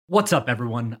What's up,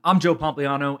 everyone? I'm Joe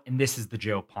Pompliano, and this is the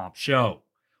Joe Pomp Show.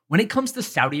 When it comes to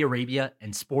Saudi Arabia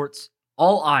and sports,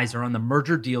 all eyes are on the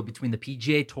merger deal between the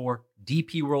PGA Tour,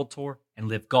 DP World Tour, and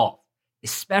Live Golf,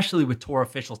 especially with tour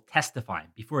officials testifying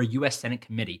before a U.S. Senate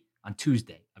committee on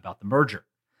Tuesday about the merger.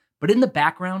 But in the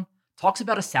background, talks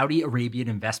about a Saudi Arabian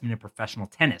investment in professional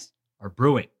tennis are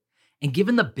brewing. And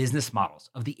given the business models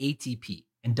of the ATP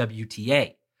and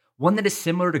WTA, one that is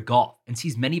similar to golf and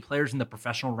sees many players in the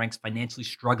professional ranks financially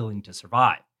struggling to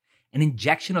survive, an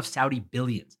injection of Saudi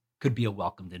billions could be a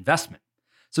welcomed investment.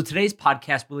 So today's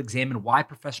podcast will examine why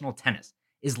professional tennis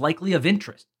is likely of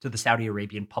interest to the Saudi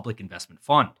Arabian Public Investment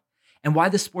Fund, and why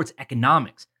the sport's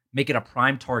economics make it a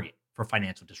prime target for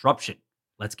financial disruption.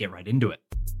 Let's get right into it.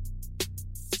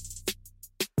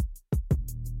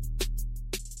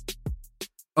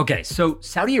 Okay, so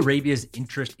Saudi Arabia's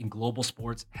interest in global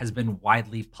sports has been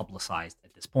widely publicized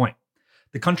at this point.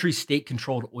 The country's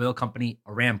state-controlled oil company,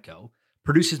 Aramco,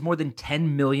 produces more than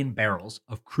 10 million barrels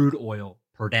of crude oil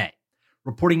per day,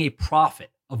 reporting a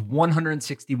profit of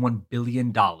 $161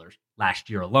 billion last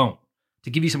year alone. To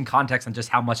give you some context on just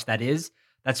how much that is,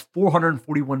 that's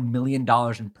 $441 million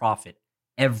in profit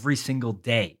every single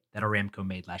day that Aramco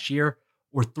made last year,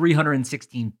 or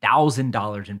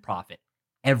 $316,000 in profit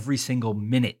every single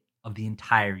minute of the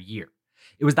entire year.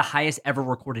 It was the highest ever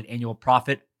recorded annual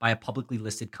profit by a publicly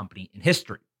listed company in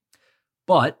history.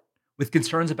 But with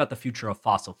concerns about the future of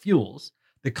fossil fuels,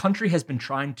 the country has been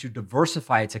trying to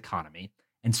diversify its economy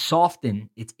and soften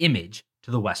its image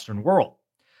to the Western world.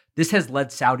 This has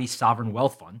led Saudi's sovereign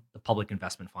wealth fund, the Public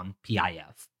Investment Fund,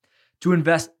 PIF, to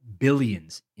invest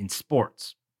billions in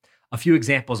sports. A few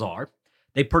examples are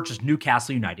they purchased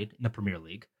Newcastle United in the Premier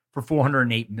League for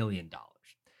 $408 million.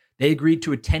 They agreed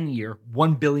to a 10-year,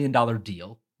 $1 billion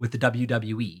deal with the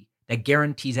WWE that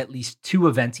guarantees at least 2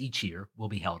 events each year will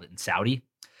be held in Saudi.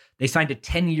 They signed a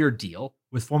 10-year deal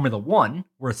with Formula One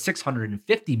worth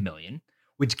 $650 million,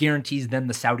 which guarantees them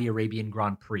the Saudi Arabian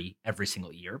Grand Prix every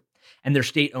single year. And their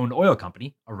state-owned oil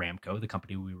company, Aramco, the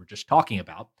company we were just talking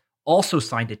about, also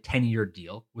signed a 10-year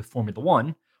deal with Formula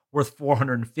One worth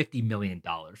 $450 million.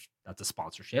 That's a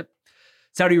sponsorship.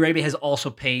 Saudi Arabia has also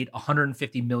paid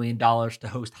 $150 million to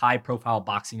host high-profile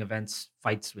boxing events,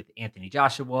 fights with Anthony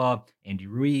Joshua, Andy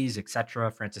Ruiz,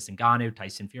 etc., Francis Ngannou,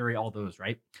 Tyson Fury, all those,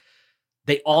 right?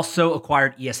 They also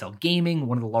acquired ESL Gaming,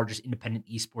 one of the largest independent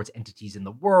esports entities in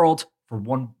the world, for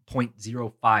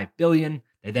 $1.05 billion.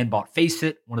 They then bought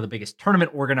Faceit, one of the biggest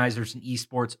tournament organizers in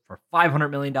esports, for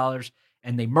 $500 million,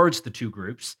 and they merged the two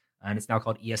groups, and it's now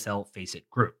called ESL Faceit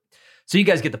Group. So you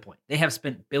guys get the point. They have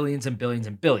spent billions and billions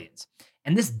and billions.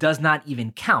 And this does not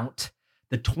even count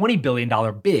the $20 billion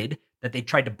bid that they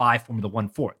tried to buy Formula One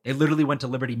for. They literally went to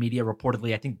Liberty Media,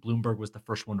 reportedly, I think Bloomberg was the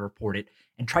first one to report it,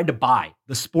 and tried to buy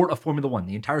the sport of Formula One,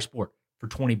 the entire sport, for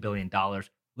 $20 billion.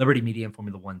 Liberty Media and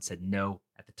Formula One said no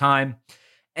at the time.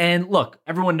 And look,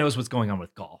 everyone knows what's going on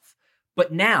with golf.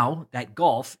 But now that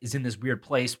golf is in this weird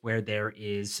place where there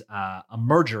is a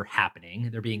merger happening,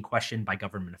 they're being questioned by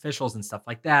government officials and stuff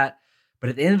like that. But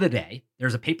at the end of the day,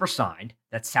 there's a paper signed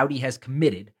that Saudi has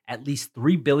committed at least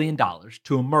 $3 billion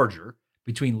to a merger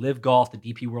between Live Golf, the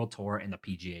DP World Tour, and the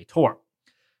PGA Tour.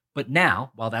 But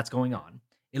now, while that's going on,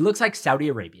 it looks like Saudi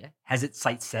Arabia has its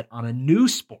sights set on a new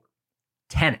sport,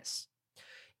 tennis.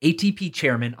 ATP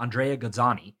chairman Andrea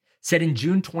Ghazzani said in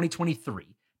June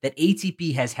 2023 that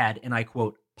ATP has had, and I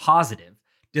quote, positive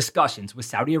discussions with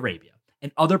Saudi Arabia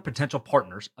and other potential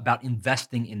partners about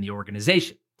investing in the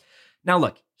organization. Now,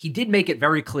 look, he did make it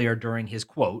very clear during his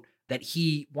quote that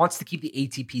he wants to keep the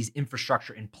ATP's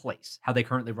infrastructure in place, how they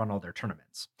currently run all their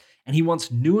tournaments. And he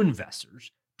wants new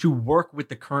investors to work with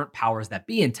the current powers that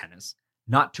be in tennis,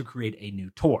 not to create a new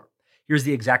tour. Here's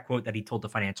the exact quote that he told the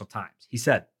Financial Times. He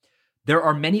said, "There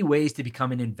are many ways to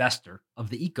become an investor of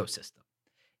the ecosystem.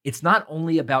 It's not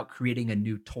only about creating a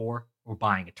new tour or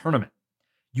buying a tournament.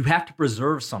 You have to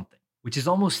preserve something, which is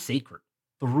almost sacred,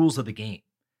 the rules of the game.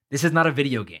 This is not a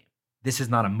video game. This is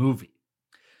not a movie."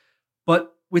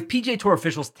 But with PGA Tour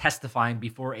officials testifying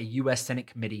before a U.S. Senate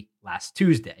committee last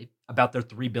Tuesday about their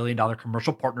 $3 billion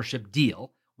commercial partnership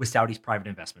deal with Saudi's private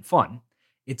investment fund,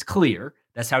 it's clear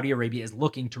that Saudi Arabia is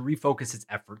looking to refocus its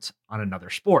efforts on another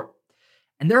sport.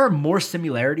 And there are more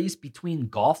similarities between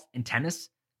golf and tennis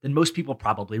than most people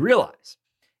probably realize.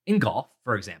 In golf,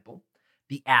 for example,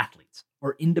 the athletes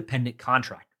are independent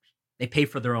contractors. They pay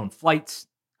for their own flights,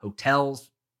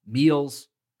 hotels, meals,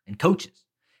 and coaches.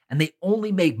 And they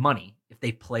only make money if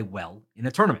they play well in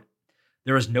a tournament.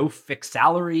 There is no fixed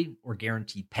salary or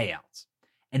guaranteed payouts.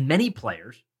 And many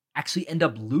players actually end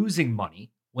up losing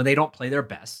money when they don't play their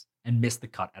best and miss the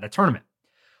cut at a tournament.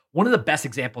 One of the best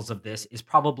examples of this is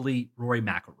probably Rory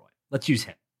McIlroy. Let's use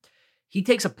him. He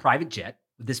takes a private jet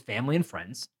with his family and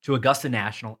friends to Augusta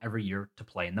National every year to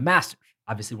play in the Masters.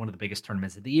 Obviously, one of the biggest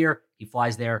tournaments of the year. He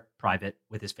flies there private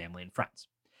with his family and friends.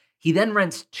 He then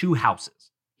rents two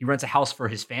houses. He rents a house for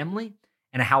his family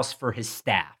and a house for his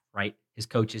staff, right? His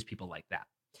coaches, people like that.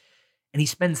 And he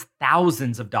spends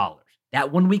thousands of dollars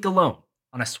that 1 week alone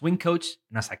on a swing coach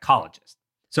and a psychologist.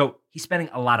 So he's spending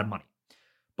a lot of money.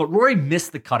 But Rory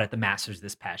missed the cut at the Masters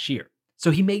this past year.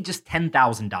 So he made just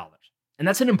 $10,000. And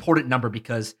that's an important number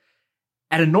because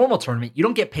at a normal tournament, you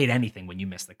don't get paid anything when you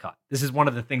miss the cut. This is one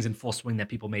of the things in Full Swing that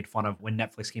people made fun of when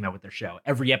Netflix came out with their show.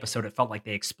 Every episode, it felt like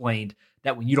they explained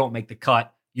that when you don't make the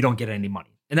cut, you don't get any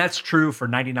money. And that's true for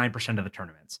 99% of the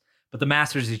tournaments. But the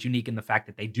Masters is unique in the fact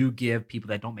that they do give people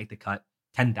that don't make the cut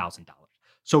 $10,000.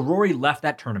 So Rory left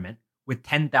that tournament with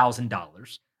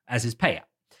 $10,000 as his payout.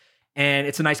 And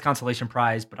it's a nice consolation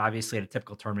prize, but obviously at a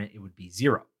typical tournament, it would be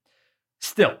zero.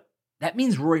 Still, that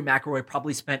means Rory McIlroy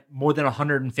probably spent more than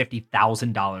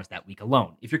 $150,000 that week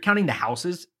alone. If you're counting the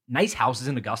houses, nice houses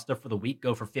in Augusta for the week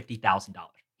go for $50,000.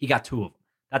 He got two of them.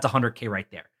 That's $100K right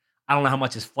there. I don't know how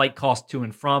much his flight costs to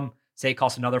and from. Say it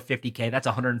costs another $50K. That's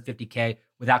 $150K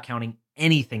without counting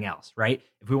anything else, right?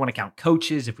 If we want to count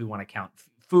coaches, if we want to count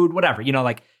food, whatever,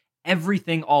 like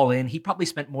everything all in, he probably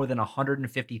spent more than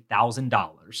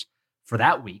 $150,000 for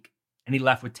that week, and he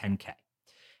left with $10K.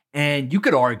 And you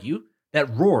could argue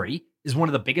that Rory is one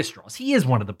of the biggest draws. He is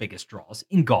one of the biggest draws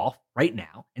in golf right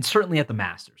now, and certainly at the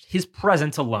Masters. His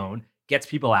presence alone gets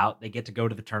people out. They get to go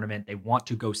to the tournament. They want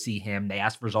to go see him. They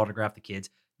ask for his autograph, the kids.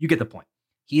 You get the point.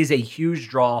 He is a huge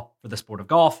draw for the sport of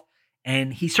golf,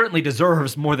 and he certainly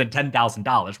deserves more than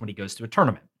 $10,000 when he goes to a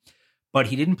tournament. But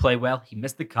he didn't play well. He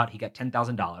missed the cut. He got $10,000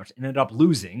 and ended up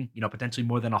losing, potentially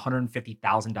more than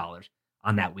 $150,000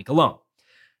 on that week alone.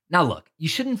 Now, look, you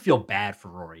shouldn't feel bad for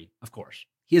Rory, of course.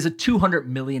 He has a $200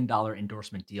 million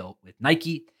endorsement deal with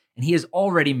Nike, and he has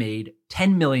already made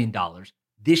 $10 million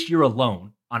this year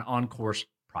alone on-course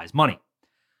prize money.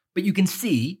 But you can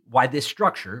see why this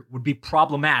structure would be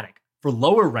problematic for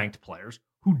lower-ranked players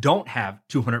who don't have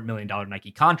 $200 million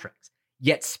Nike contracts,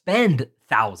 yet spend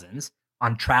thousands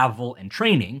on travel and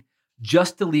training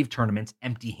just to leave tournaments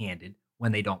empty-handed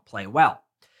when they don't play well.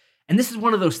 And this is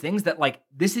one of those things that,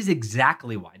 this is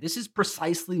exactly why. This is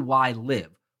precisely why LIV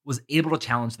was able to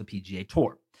challenge the PGA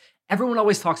Tour. Everyone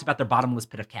always talks about their bottomless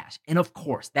pit of cash. And of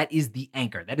course, that is the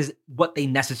anchor. That is what they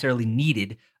necessarily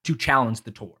needed to challenge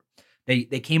the tour. They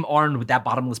came armed with that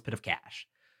bottomless pit of cash.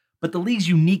 But the league's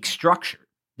unique structure,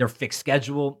 their fixed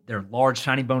schedule, their large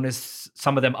signing bonus,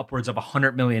 some of them upwards of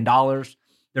 $100 million,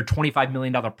 their $25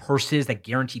 million purses that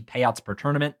guaranteed payouts per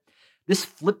tournament, this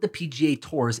flipped the PGA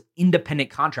Tour's independent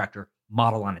contractor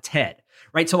model on its head,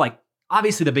 right? So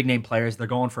obviously the big name players, they're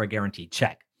going for a guaranteed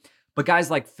check. But guys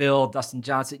like Phil, Dustin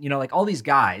Johnson, all these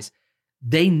guys,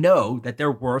 they know that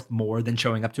they're worth more than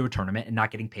showing up to a tournament and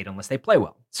not getting paid unless they play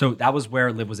well. So that was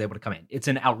where LIV was able to come in. It's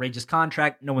an outrageous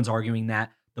contract. No one's arguing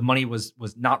that. The money was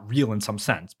not real in some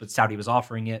sense, but Saudi was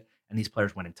offering it, and these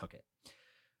players went and took it.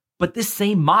 But this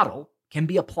same model can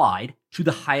be applied to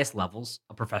the highest levels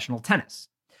of professional tennis.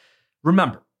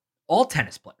 Remember, all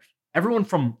tennis players, everyone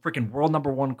from freaking world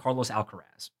number one Carlos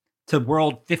Alcaraz to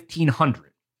world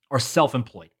 1500 are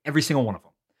self-employed, every single one of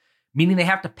them, meaning they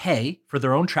have to pay for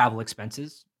their own travel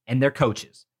expenses and their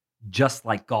coaches, just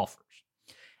like golfers.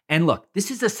 And look, this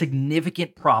is a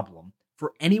significant problem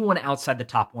for anyone outside the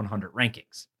top 100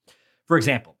 rankings. For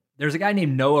example, there's a guy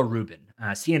named Noah Rubin.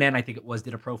 CNN, I think it was,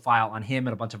 did a profile on him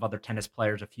and a bunch of other tennis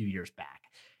players a few years back.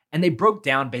 And they broke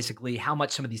down basically how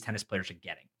much some of these tennis players are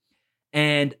getting.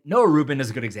 And Noah Rubin is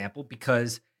a good example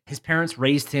because his parents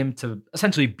raised him to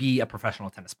essentially be a professional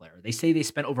tennis player. They say they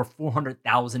spent over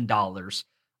 $400,000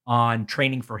 on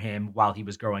training for him while he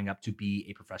was growing up to be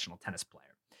a professional tennis player.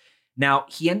 Now,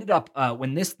 he ended up,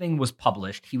 when this thing was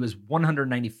published, he was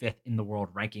 195th in the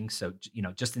world rankings, so,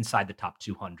 just inside the top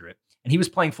 200. And he was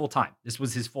playing full-time. This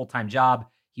was his full-time job.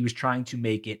 He was trying to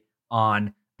make it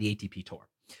on the ATP Tour.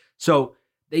 So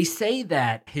they say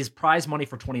that his prize money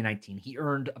for 2019, he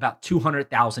earned about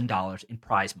 $200,000 in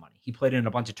prize money. He played in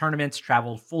a bunch of tournaments,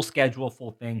 traveled, full schedule,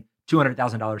 full thing,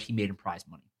 $200,000 he made in prize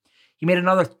money. He made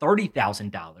another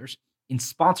 $30,000 in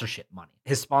sponsorship money.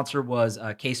 His sponsor was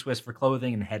K-Swiss for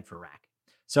clothing and Head for racket.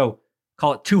 So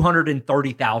call it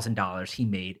 $230,000 he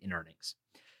made in earnings.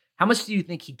 How much do you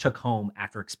think he took home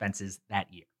after expenses that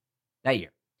year?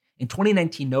 In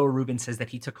 2019, Noah Rubin says that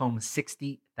he took home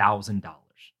 $60,000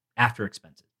 after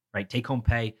expenses, right? Take home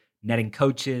pay, netting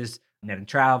coaches, netting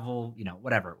travel,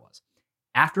 whatever it was.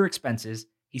 After expenses,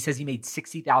 he says he made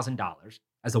 $60,000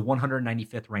 as a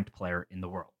 195th ranked player in the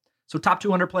world. So top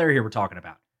 200 player here we're talking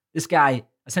about. This guy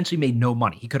essentially made no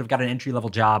money. He could have got an entry-level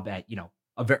job at,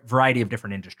 a variety of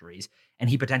different industries, and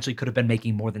he potentially could have been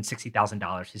making more than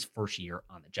 $60,000 his first year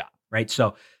on the job, right?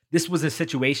 So this was a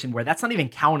situation where that's not even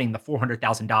counting the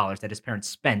 $400,000 that his parents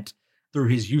spent through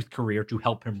his youth career to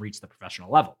help him reach the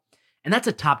professional level. And that's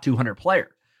a top 200 player.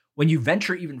 When you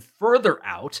venture even further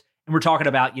out, and we're talking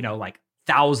about, like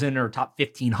 1,000 or top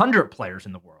 1,500 players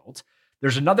in the world,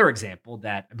 there's another example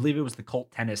that I believe it was the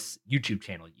Colt Tennis YouTube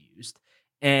channel used,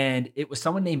 and it was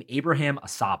someone named Abraham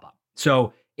Asaba.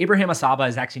 So Abraham Asaba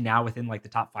is actually now within like the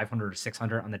top 500 or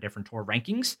 600 on the different tour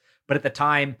rankings. But at the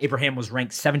time, Abraham was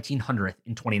ranked 1,700th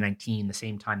in 2019, the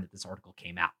same time that this article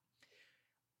came out.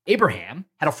 Abraham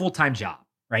had a full-time job,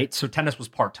 right? So tennis was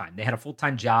part-time. They had a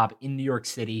full-time job in New York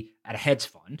City at a hedge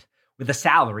fund with a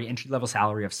salary, entry-level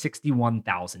salary of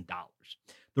 $61,000.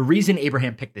 The reason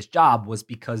Abraham picked this job was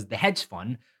because the hedge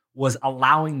fund was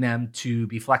allowing them to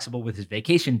be flexible with his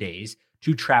vacation days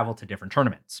to travel to different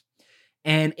tournaments.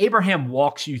 And Abraham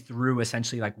walks you through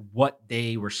essentially like what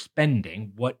they were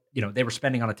spending, they were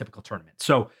spending on a typical tournament.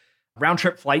 So round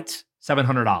trip flights,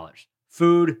 $700.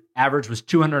 Food average was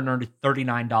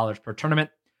 $239 per tournament.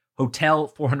 Hotel,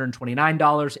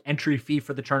 $429. Entry fee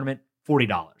for the tournament,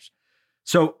 $40.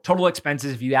 So total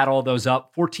expenses, if you add all those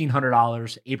up,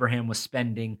 $1,400 Abraham was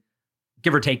spending,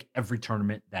 give or take, every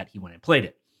tournament that he went and played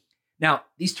it. Now,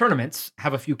 these tournaments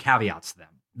have a few caveats to them.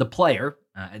 The player,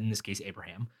 in this case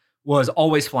Abraham, was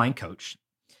always flying coach.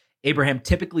 Abraham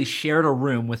typically shared a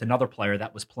room with another player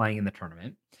that was playing in the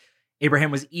tournament.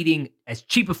 Abraham was eating as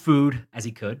cheap of food as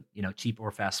he could, cheap or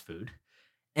fast food.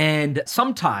 And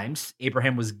sometimes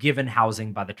Abraham was given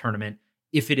housing by the tournament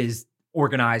if it is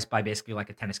organized by basically like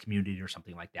a tennis community or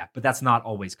something like that. But that's not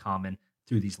always common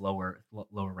through these lower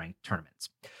ranked tournaments.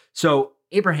 So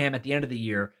Abraham at the end of the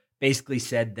year basically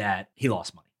said that he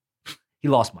lost money. He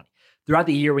lost money. Throughout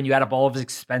the year, when you add up all of his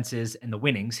expenses and the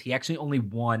winnings, he actually only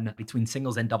won between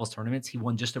singles and doubles tournaments. He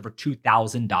won just over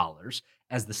 $2,000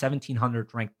 as the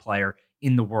 1,700th ranked player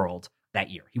in the world that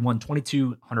year. He won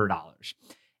 $2,200.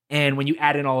 And when you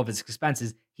add in all of his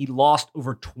expenses, he lost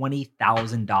over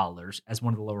 $20,000 as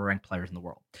one of the lower ranked players in the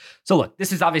world. So look,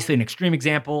 this is obviously an extreme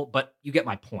example, but you get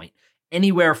my point.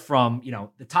 Anywhere from,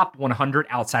 the top 100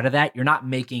 outside of that, you're not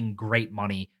making great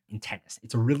money in tennis.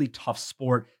 It's a really tough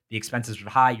sport. The expenses are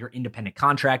high. You're independent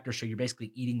contractor, so you're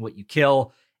basically eating what you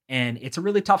kill. And it's a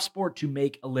really tough sport to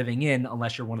make a living in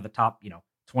unless you're one of the top,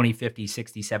 20, 50,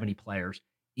 60, 70 players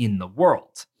in the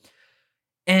world.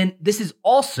 And this is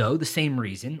also the same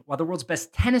reason why the world's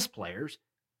best tennis players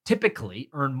typically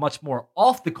earn much more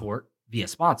off the court via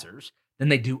sponsors than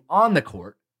they do on the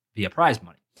court via prize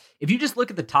money. If you just look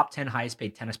at the top 10 highest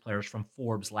paid tennis players from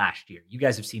Forbes last year, you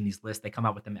guys have seen these lists. They come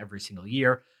out with them every single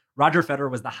year. Roger Federer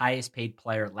was the highest paid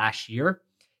player last year.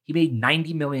 He made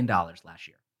 $90 million last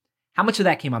year. How much of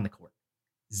that came on the court?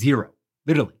 Zero.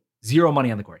 Literally zero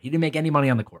money on the court. He didn't make any money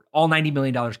on the court. All $90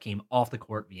 million came off the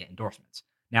court via endorsements.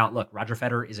 Now, look, Roger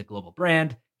Federer is a global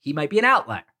brand. He might be an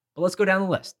outlier, but let's go down the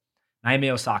list. Naomi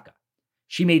Osaka.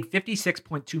 She made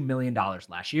 $56.2 million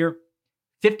last year.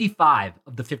 55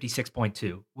 of the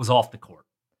 56.2 was off the court.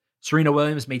 Serena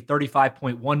Williams made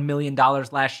 $35.1 million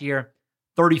last year.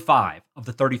 35 of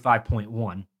the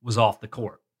 35.1 was off the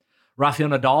court. Rafael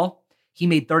Nadal, he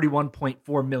made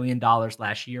 $31.4 million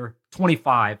last year.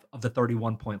 25 of the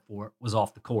 31.4 was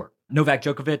off the court. Novak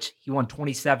Djokovic, he won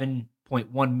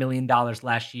 $27.1 million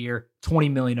last year. 20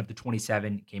 million of the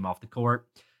 27 came off the court.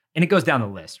 And it goes down the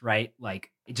list, right?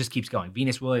 Like, it just keeps going.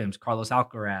 Venus Williams, Carlos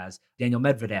Alcaraz, Daniel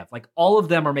Medvedev, like all of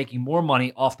them are making more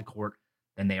money off the court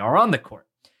than they are on the court.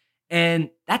 And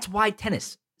that's why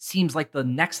tennis seems like the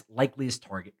next likeliest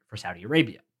target for Saudi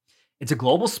Arabia. It's a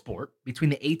global sport. Between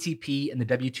the ATP and the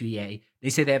WTA, they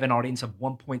say they have an audience of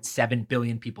 1.7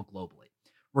 billion people globally.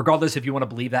 Regardless if you want to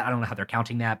believe that, I don't know how they're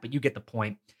counting that, but you get the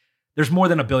point. There's more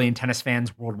than a billion tennis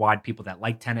fans worldwide, people that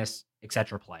like tennis,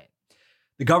 etc. play it.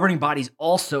 The governing bodies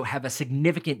also have a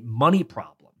significant money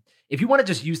problem. If you want to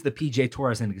just use the PGA Tour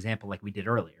as an example like we did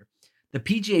earlier, the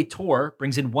PGA Tour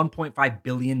brings in $1.5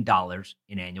 billion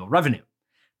in annual revenue.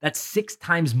 That's 6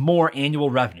 times more annual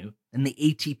revenue than the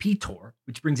ATP Tour,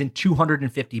 which brings in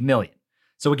 $250 million.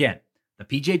 So again, the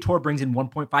PGA Tour brings in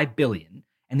 $1.5 billion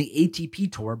and the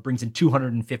ATP Tour brings in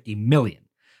 $250 million.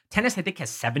 Tennis, I think, has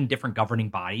 7 different governing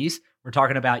bodies. We're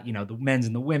talking about, the men's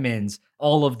and the women's.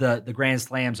 All of the Grand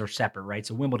Slams are separate, right?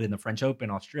 So Wimbledon, the French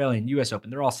Open, Australian, US Open,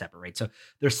 they're all separate, right? So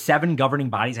there's 7 governing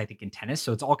bodies, I think, in tennis.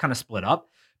 So it's all kind of split up.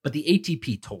 But the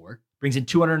ATP Tour brings in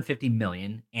 $250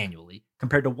 million annually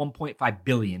compared to $1.5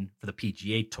 billion for the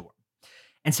PGA Tour.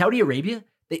 And Saudi Arabia,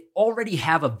 they already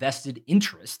have a vested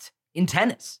interest in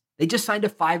tennis. They just signed a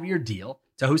 5-year deal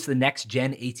to host the next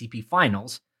gen ATP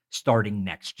finals starting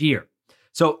next year.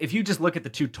 So if you just look at the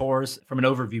two tours from an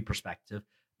overview perspective,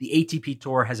 the ATP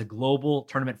Tour has a global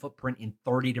tournament footprint in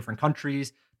 30 different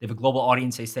countries. They have a global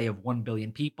audience, they say, of 1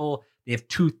 billion people. They have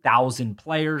 2,000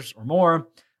 players or more.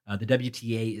 The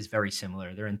WTA is very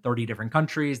similar. They're in 30 different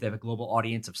countries. They have a global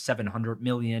audience of 700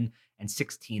 million and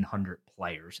 1,600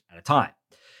 players at a time.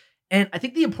 And I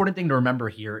think the important thing to remember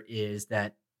here is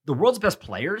that the world's best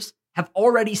players have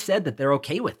already said that they're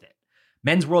okay with it.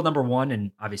 Men's world number one,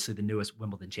 and obviously the newest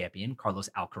Wimbledon champion, Carlos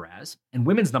Alcaraz, and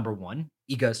women's number one,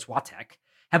 Iga Swiatek,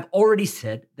 have already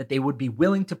said that they would be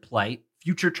willing to play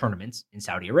future tournaments in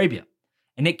Saudi Arabia.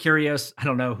 And Nick Kyrgios, I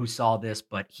don't know who saw this,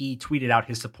 but he tweeted out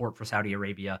his support for Saudi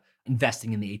Arabia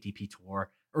investing in the ATP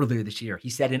Tour earlier this year. He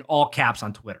said in all caps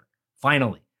on Twitter,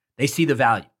 finally, they see the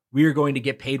value. We are going to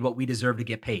get paid what we deserve to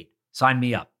get paid. Sign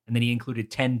me up. And then he included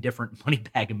 10 different money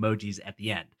bag emojis at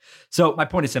the end. So my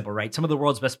point is simple, right? Some of the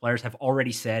world's best players have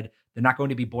already said they're not going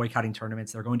to be boycotting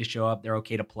tournaments. They're going to show up. They're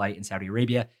okay to play in Saudi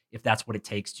Arabia if that's what it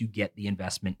takes to get the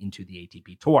investment into the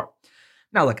ATP Tour.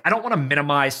 Now, look, I don't want to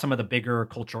minimize some of the bigger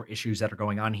cultural issues that are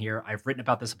going on here. I've written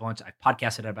about this a bunch. I've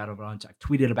podcasted about it a bunch. I've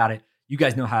tweeted about it. You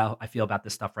guys know how I feel about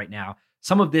this stuff right now.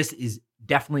 Some of this is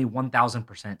definitely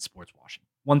 1,000% sports washing.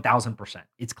 1,000%.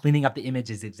 It's cleaning up the image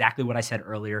is exactly what I said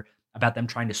earlier about them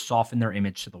trying to soften their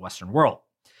image to the Western world.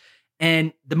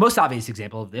 And the most obvious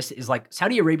example of this is like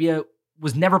Saudi Arabia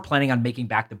was never planning on making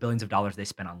back the billions of dollars they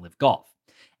spent on Live Golf.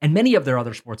 And many of their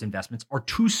other sports investments are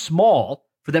too small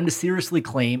for them to seriously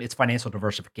claim its financial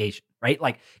diversification, right?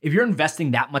 Like if you're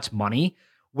investing that much money,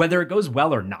 whether it goes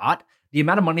well or not, the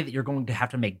amount of money that you're going to have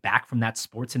to make back from that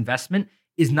sports investment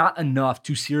is not enough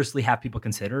to seriously have people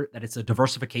consider that it's a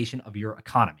diversification of your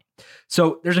economy.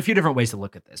 So there's a few different ways to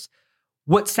look at this.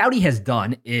 What Saudi has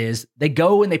done is they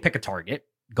go and they pick a target,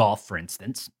 golf, for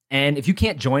instance. And if you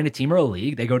can't join a team or a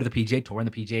league, they go to the PGA Tour, and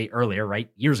the PGA earlier, right,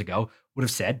 years ago, would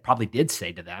have said, probably did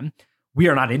say to them, we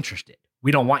are not interested.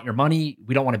 We don't want your money.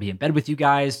 We don't want to be in bed with you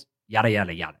guys, yada,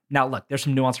 yada, yada. Now, look, there's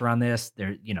some nuance around this.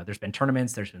 There's been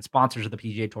tournaments, there's been sponsors of the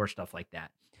PGA Tour, stuff like that.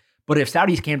 But if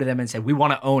Saudis came to them and said, we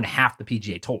want to own half the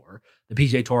PGA Tour, the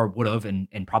PGA Tour would have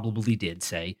and probably did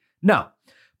say no.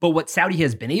 But what Saudi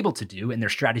has been able to do in their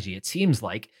strategy, it seems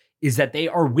like, is that they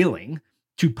are willing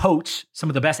to poach some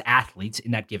of the best athletes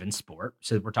in that given sport.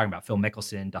 So we're talking about Phil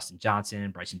Mickelson, Dustin Johnson,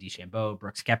 Bryson DeChambeau,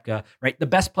 Brooks Koepka, right? The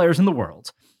best players in the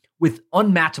world with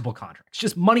unmatchable contracts,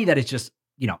 just money that is just,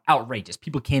 outrageous.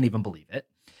 People can't even believe it.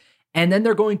 And then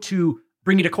they're going to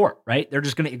bring you to court, right? They're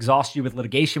just going to exhaust you with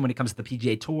litigation when it comes to the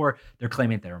PGA Tour. They're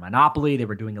claiming they're a monopoly. They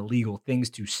were doing illegal things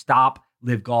to stop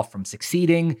Live Golf from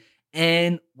succeeding.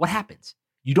 And what happens?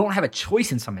 You don't have a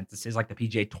choice in some instances, like the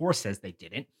PGA Tour says they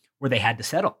didn't, where they had to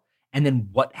settle. And then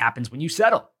what happens when you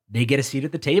settle? They get a seat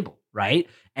at the table, right?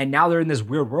 And now they're in this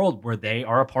weird world where they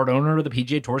are a part owner of the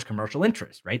PGA Tour's commercial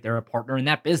interest, right? They're a partner in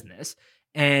that business.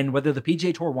 And whether the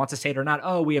PGA Tour wants to say it or not,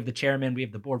 oh, we have the chairman, we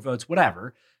have the board votes,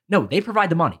 whatever. No, they provide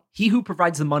the money. He who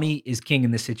provides the money is king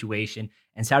in this situation.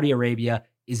 And Saudi Arabia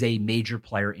is a major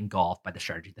player in golf by the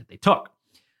strategy that they took.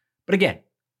 But again,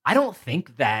 I don't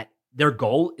think that their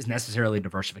goal is necessarily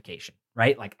diversification,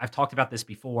 right? Like I've talked about this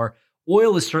before.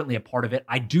 Oil is certainly a part of it.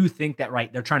 I do think that,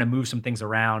 right, they're trying to move some things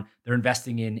around. They're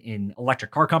investing in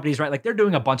electric car companies, right? Like they're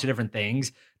doing a bunch of different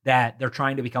things that they're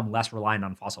trying to become less reliant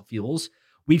on fossil fuels.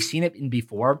 We've seen it in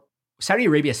before. Saudi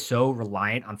Arabia is so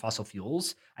reliant on fossil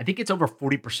fuels. I think it's over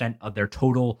 40% of their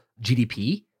total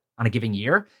GDP on a given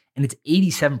year. And it's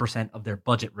 87% of their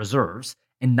budget reserves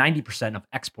and 90% of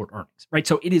export earnings, right?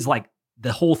 So it is like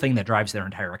the whole thing that drives their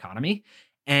entire economy.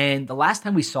 And the last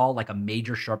time we saw like a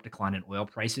major sharp decline in oil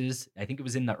prices, I think it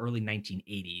was in the early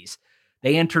 1980s,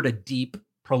 they entered a deep,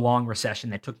 prolonged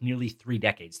recession that took nearly 3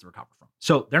 decades to recover from.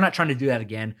 So they're not trying to do that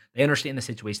again. They understand the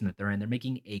situation that they're in. They're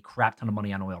making a crap ton of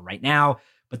money on oil right now,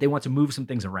 but they want to move some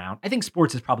things around. I think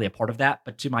sports is probably a part of that.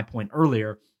 But to my point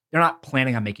earlier, they're not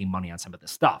planning on making money on some of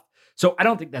this stuff. So I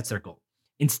don't think that's their goal.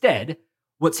 Instead,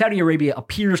 what Saudi Arabia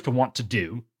appears to want to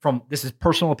do, this is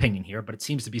personal opinion here, but it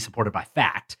seems to be supported by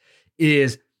fact,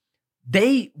 is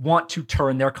they want to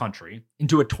turn their country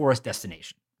into a tourist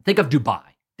destination. Think of Dubai.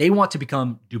 They want to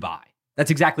become Dubai. That's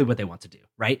exactly what they want to do,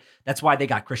 right? That's why they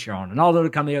got Cristiano Ronaldo to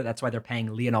come there. That's why they're paying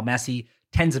Lionel Messi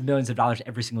tens of millions of dollars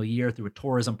every single year through a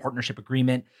tourism partnership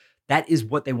agreement. That is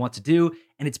what they want to do.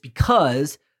 And it's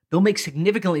because they'll make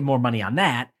significantly more money on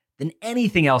that than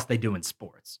anything else they do in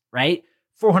sports, right?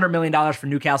 $400 million for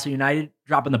Newcastle United,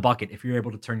 drop in the bucket if you're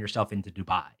able to turn yourself into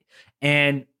Dubai.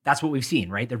 And that's what we've seen,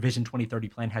 right? Their Vision 2030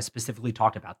 plan has specifically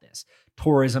talked about this.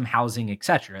 Tourism, housing,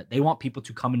 etc. They want people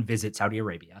to come and visit Saudi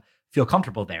Arabia, feel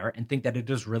comfortable there and think that it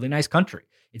is a really nice country.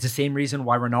 It's the same reason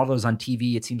why Ronaldo's on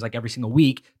TV, it seems like every single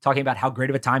week, talking about how great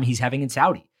of a time he's having in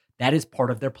Saudi. That is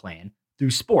part of their plan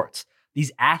through sports.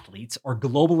 These athletes are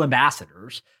global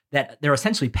ambassadors that they're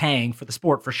essentially paying for the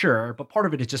sport for sure, but part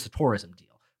of it is just a tourism deal.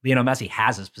 Lionel Messi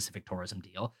has a specific tourism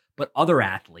deal, but other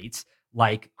athletes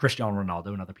like Cristiano Ronaldo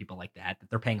and other people like that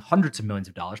they're paying hundreds of millions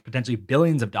of dollars, potentially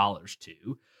billions of dollars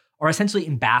to, are essentially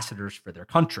ambassadors for their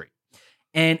country.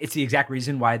 And it's the exact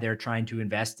reason why they're trying to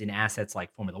invest in assets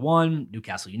like Formula One,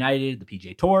 Newcastle United, the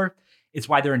PGA Tour. It's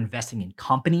why they're investing in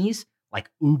companies like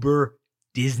Uber,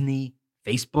 Disney,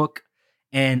 Facebook.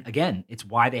 And again, it's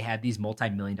why they have these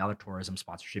multi-million-dollar tourism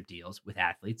sponsorship deals with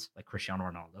athletes like Cristiano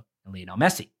Ronaldo and Lionel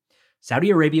Messi.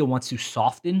 Saudi Arabia wants to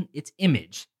soften its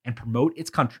image and promote its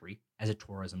country as a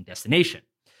tourism destination.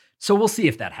 So we'll see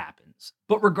if that happens.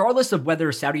 But regardless of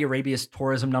whether Saudi Arabia's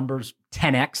tourism numbers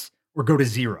 10x or go to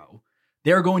zero,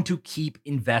 they're going to keep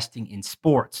investing in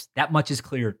sports. That much is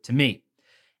clear to me.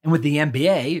 And with the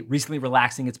NBA recently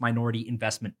relaxing its minority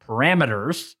investment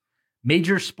parameters,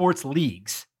 major sports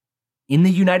leagues in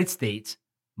the United States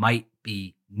might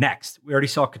be next. We already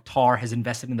saw Qatar has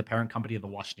invested in the parent company of the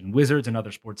Washington Wizards and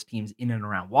other sports teams in and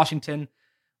around Washington.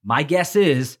 My guess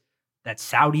is that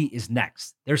Saudi is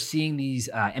next. They're seeing these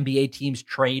NBA teams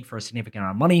trade for a significant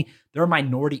amount of money. There are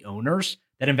minority owners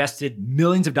that invested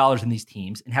millions of dollars in these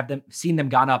teams and have seen them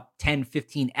gone up 10,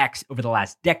 15x over the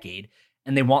last decade,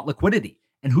 and they want liquidity.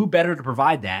 And who better to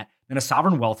provide that than a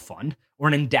sovereign wealth fund or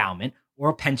an endowment or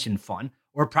a pension fund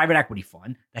or a private equity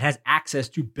fund that has access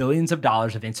to billions of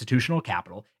dollars of institutional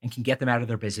capital and can get them out of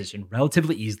their position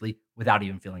relatively easily without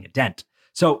even feeling a dent.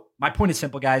 So my point is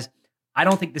simple, guys. I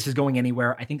don't think this is going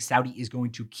anywhere. I think Saudi is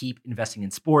going to keep investing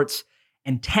in sports,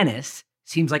 and tennis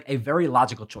seems like a very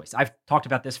logical choice. I've talked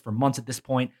about this for months at this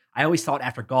point. I always thought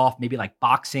after golf, maybe like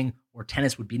boxing or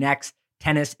tennis would be next.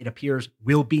 Tennis, it appears,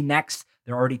 will be next.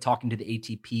 They're already talking to the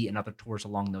ATP and other tours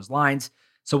along those lines.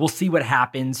 So we'll see what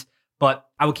happens, but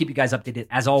I will keep you guys updated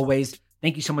as always.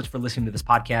 Thank you so much for listening to this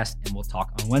podcast, and we'll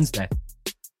talk on Wednesday.